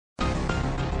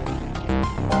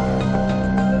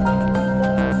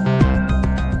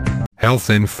Health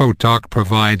Info Talk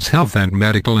provides health and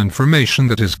medical information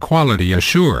that is quality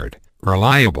assured,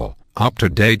 reliable,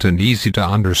 up-to-date and easy to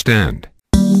understand.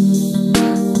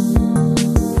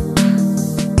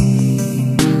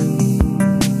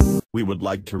 We would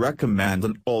like to recommend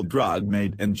an old drug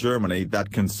made in Germany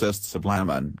that consists of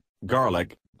lemon,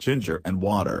 garlic, ginger and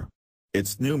water.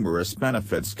 Its numerous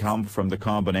benefits come from the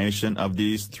combination of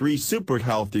these three super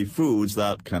healthy foods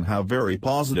that can have very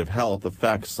positive health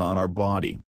effects on our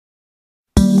body.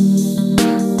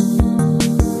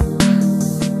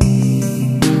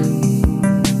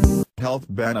 Health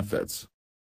benefits: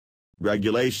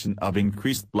 regulation of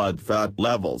increased blood fat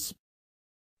levels,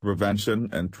 prevention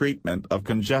and treatment of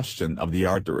congestion of the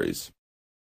arteries,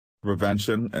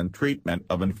 prevention and treatment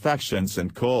of infections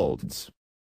and colds.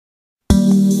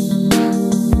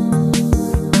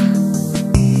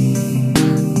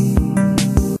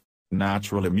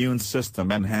 Natural immune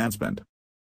system enhancement,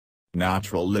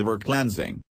 natural liver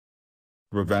cleansing,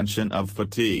 prevention of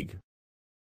fatigue.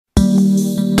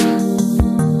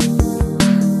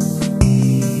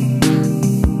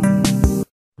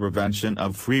 Prevention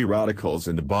of free radicals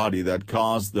in the body that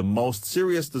cause the most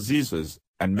serious diseases,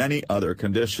 and many other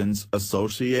conditions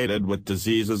associated with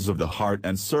diseases of the heart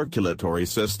and circulatory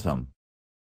system.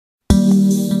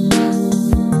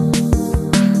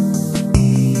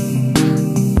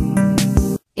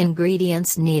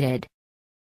 Ingredients needed: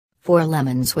 4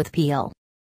 lemons with peel,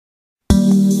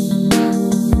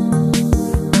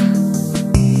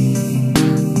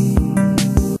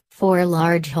 4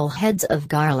 large whole heads of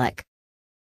garlic,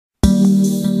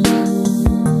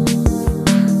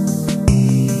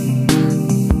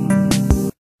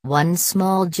 1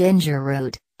 small ginger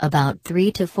root, about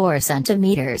 3 to 4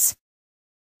 centimeters,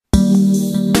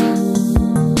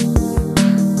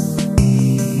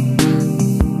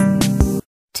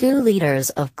 2 liters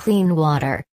of clean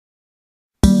water.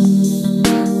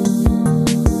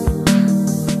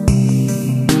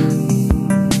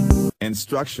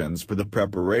 Instructions for the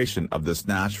preparation of this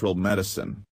natural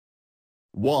medicine: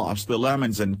 wash the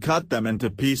lemons and cut them into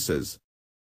pieces.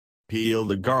 Peel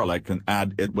the garlic and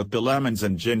add it with the lemons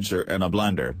and ginger in a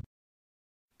blender.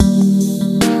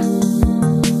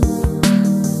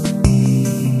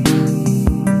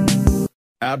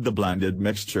 Add the blended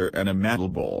mixture in a metal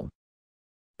bowl.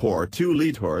 Pour 2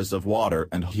 liters of water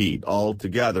and heat all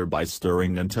together by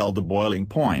stirring until the boiling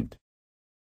point.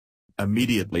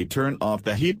 Immediately turn off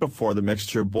the heat before the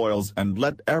mixture boils and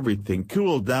let everything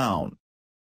cool down.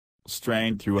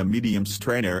 Strain through a medium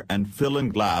strainer and fill in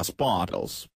glass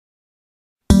bottles.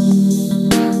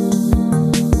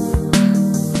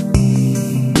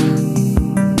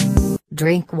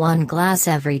 Drink 1 glass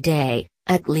every day,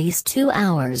 at least 2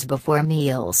 hours before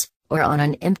meals, or on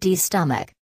an empty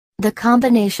stomach. The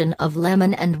combination of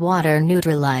lemon and water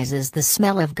neutralizes the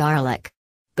smell of garlic.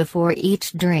 Before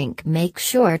each drink, make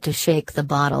sure to shake the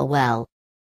bottle well.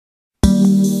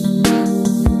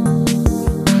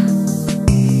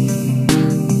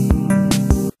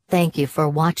 Thank you for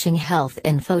watching Health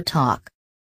Info Talk.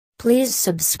 Please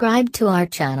subscribe to our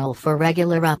channel for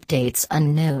regular updates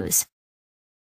and news.